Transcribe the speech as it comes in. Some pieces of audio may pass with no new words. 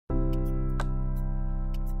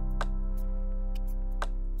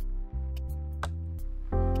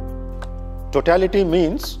Totality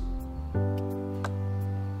means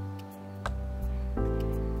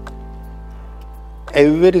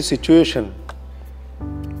every situation,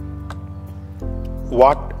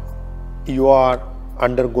 what you are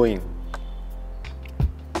undergoing,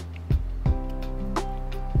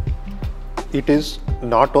 it is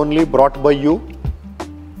not only brought by you,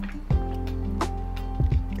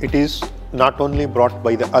 it is not only brought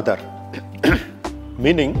by the other.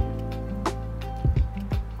 Meaning,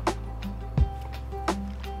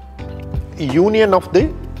 union of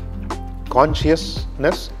the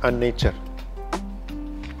consciousness and nature.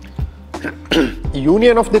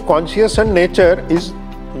 Union of the conscious and nature is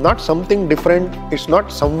not something different, it's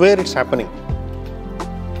not somewhere it's happening.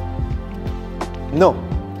 No,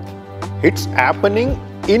 it's happening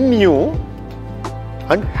in you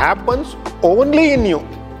and happens only in you.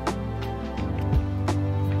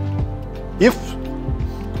 If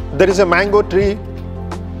there is a mango tree,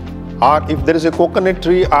 or if there is a coconut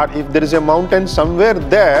tree, or if there is a mountain somewhere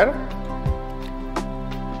there,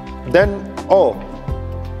 then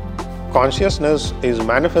consciousness is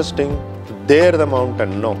manifesting there the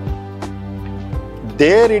mountain. No.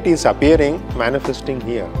 There it is appearing, manifesting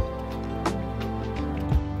here.